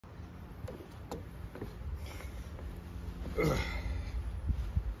What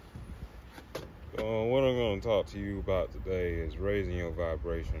I'm going to talk to you about today is raising your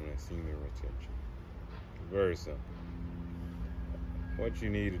vibration and semen retention. Very simple. What you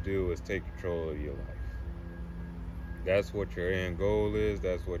need to do is take control of your life. That's what your end goal is.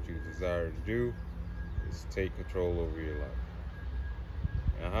 That's what you desire to do, is take control over your life.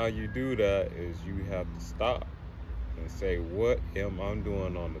 And how you do that is you have to stop and say, what am I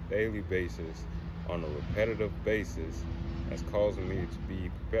doing on a daily basis, on a repetitive basis, that's causing me to be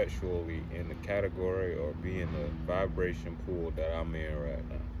perpetually in the category or be in the vibration pool that I'm in right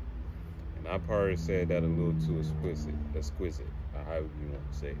now. And I probably said that a little too exquisite, or however you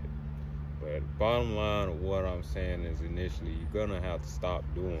want to say it. But the bottom line of what I'm saying is, initially, you're gonna have to stop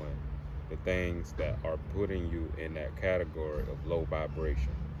doing the things that are putting you in that category of low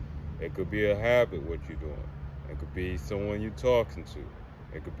vibration. It could be a habit, what you're doing. It could be someone you're talking to.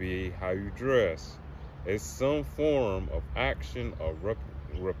 It could be how you dress. It's some form of action or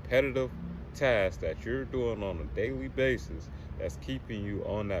repetitive task that you're doing on a daily basis that's keeping you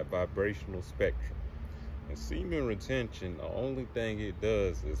on that vibrational spectrum. And semen retention, the only thing it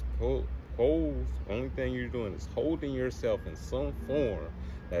does is only thing you're doing is holding yourself in some form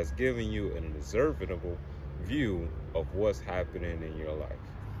that's giving you an observable view of what's happening in your life.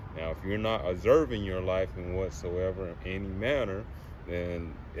 Now, if you're not observing your life in whatsoever, in any manner,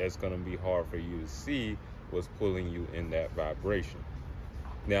 then it's going to be hard for you to see what's pulling you in that vibration.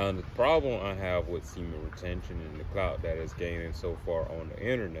 Now, the problem I have with semen retention and the clout that is gaining so far on the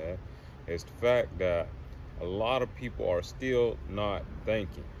internet is the fact that a lot of people are still not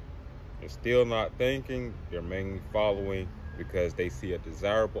thinking. They're still not thinking. They're mainly following because they see a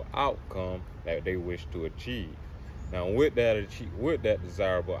desirable outcome that they wish to achieve. Now, with that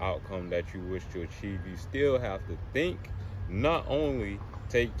desirable outcome that you wish to achieve, you still have to think, not only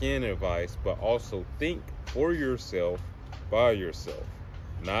take in advice, but also think for yourself, by yourself.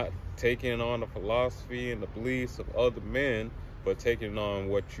 Not taking on the philosophy and the beliefs of other men, but taking on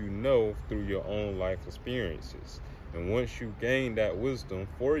what you know through your own life experiences. And once you gain that wisdom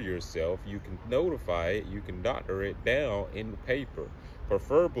for yourself, you can notify it, you can doctor it down in the paper,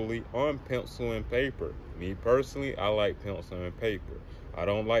 preferably on pencil and paper. Me personally, I like pencil and paper. I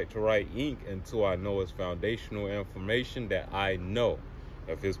don't like to write ink until I know it's foundational information that I know.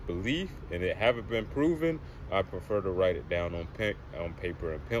 If it's belief and it haven't been proven, I prefer to write it down on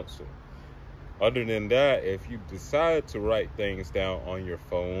paper and pencil. Other than that, if you decide to write things down on your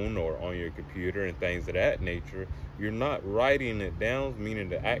phone or on your computer and things of that nature, you're not writing it down, meaning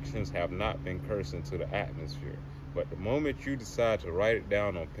the actions have not been cursed into the atmosphere. But the moment you decide to write it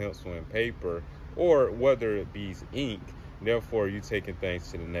down on pencil and paper, or whether it be ink, therefore you're taking things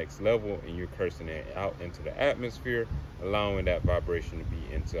to the next level and you're cursing it out into the atmosphere, allowing that vibration to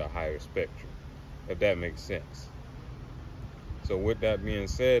be into a higher spectrum, if that makes sense. So with that being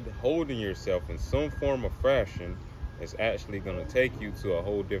said, holding yourself in some form of fashion is actually going to take you to a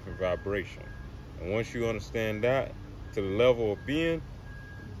whole different vibration. And once you understand that to the level of being,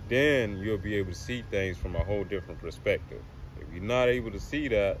 then you'll be able to see things from a whole different perspective. If you're not able to see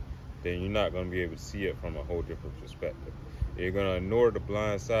that, then you're not going to be able to see it from a whole different perspective. You're going to ignore the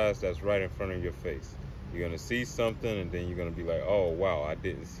blind sides that's right in front of your face. You're going to see something and then you're going to be like, oh, wow, I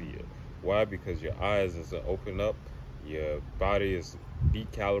didn't see it. Why? Because your eyes isn't open up. Your body is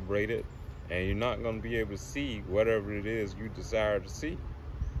decalibrated, and you're not going to be able to see whatever it is you desire to see.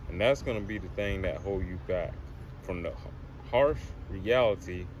 And that's going to be the thing that hold you back from the harsh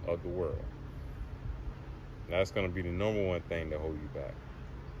reality of the world. That's going to be the number one thing that hold you back.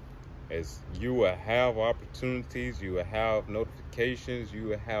 Is you will have opportunities, you will have notifications, you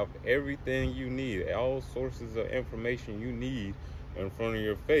will have everything you need, all sources of information you need in front of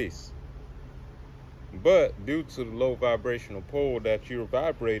your face. But due to the low vibrational pole that you're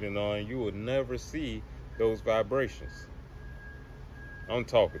vibrating on, you will never see those vibrations. I'm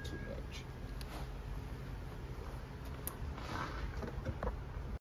talking too much.